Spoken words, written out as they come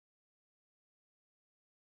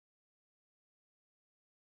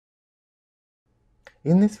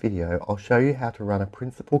In this video, I'll show you how to run a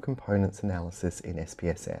principal components analysis in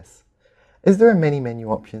SPSS. As there are many menu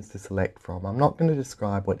options to select from, I'm not going to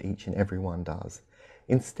describe what each and every one does.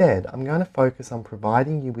 Instead, I'm going to focus on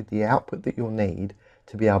providing you with the output that you'll need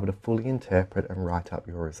to be able to fully interpret and write up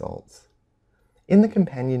your results. In the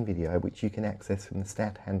companion video, which you can access from the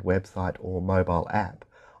StatHand website or mobile app,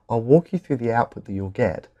 I'll walk you through the output that you'll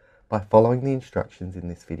get by following the instructions in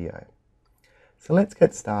this video. So let's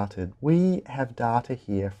get started. We have data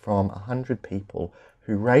here from 100 people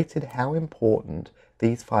who rated how important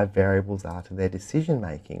these 5 variables are to their decision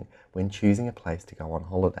making when choosing a place to go on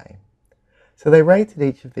holiday. So they rated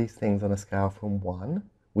each of these things on a scale from 1,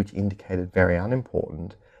 which indicated very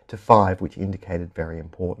unimportant, to 5, which indicated very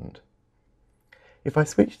important. If I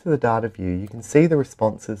switch to the data view, you can see the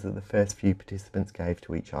responses that the first few participants gave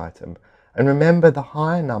to each item. And remember, the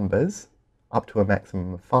higher numbers, up to a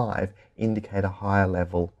maximum of 5, indicate a higher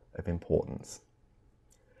level of importance.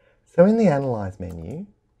 So in the Analyze menu,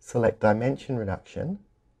 select Dimension Reduction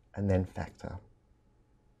and then Factor.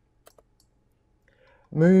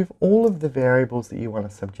 Move all of the variables that you want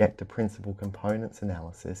to subject to principal components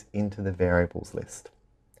analysis into the variables list.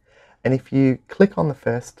 And if you click on the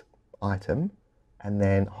first item and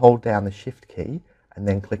then hold down the Shift key and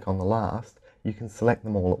then click on the last, you can select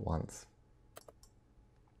them all at once.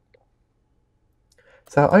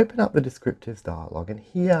 So open up the descriptives dialog, and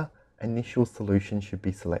here initial solution should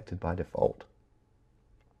be selected by default.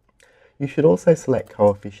 You should also select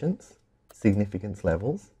coefficients, significance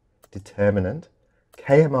levels, determinant,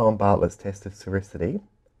 KMO and Bartlett's test of sphericity,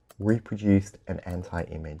 reproduced and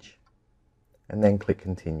anti-image, and then click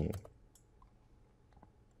continue.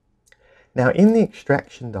 Now in the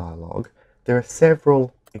extraction dialog, there are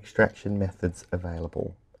several extraction methods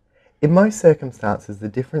available. In most circumstances, the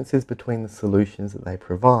differences between the solutions that they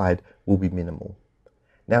provide will be minimal.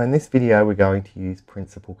 Now in this video, we're going to use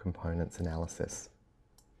principal components analysis.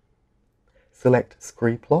 Select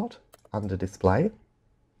scree-plot under display,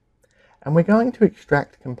 and we're going to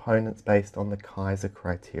extract components based on the Kaiser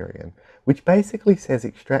criterion, which basically says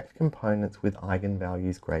extract components with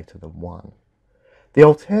eigenvalues greater than 1. The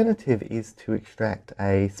alternative is to extract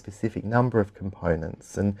a specific number of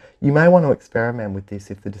components, and you may want to experiment with this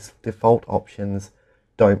if the default options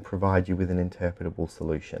don't provide you with an interpretable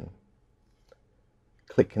solution.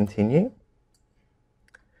 Click Continue.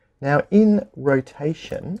 Now in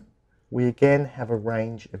rotation, we again have a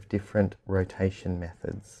range of different rotation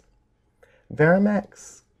methods.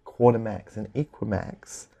 Varimax, Quartermax and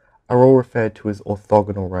Equimax are all referred to as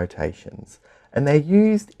orthogonal rotations, and they're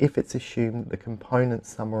used if it's assumed that the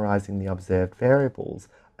components summarizing the observed variables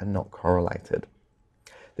are not correlated.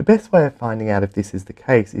 The best way of finding out if this is the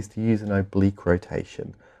case is to use an oblique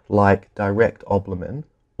rotation, like direct Obleman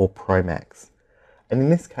or Promax. And in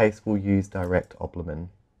this case, we'll use direct Obleman.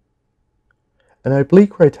 An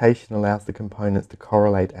oblique rotation allows the components to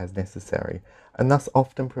correlate as necessary, and thus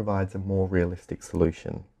often provides a more realistic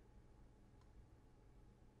solution.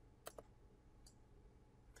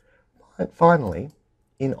 Finally,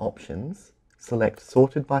 in Options, select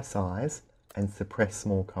Sorted by Size and Suppress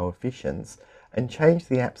Small Coefficients, and change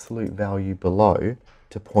the absolute value below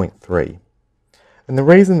to 0.3. And the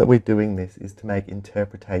reason that we're doing this is to make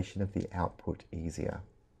interpretation of the output easier.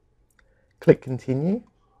 Click Continue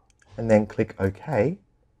and then click OK,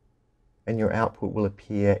 and your output will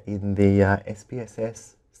appear in the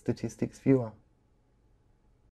SPSS Statistics Viewer.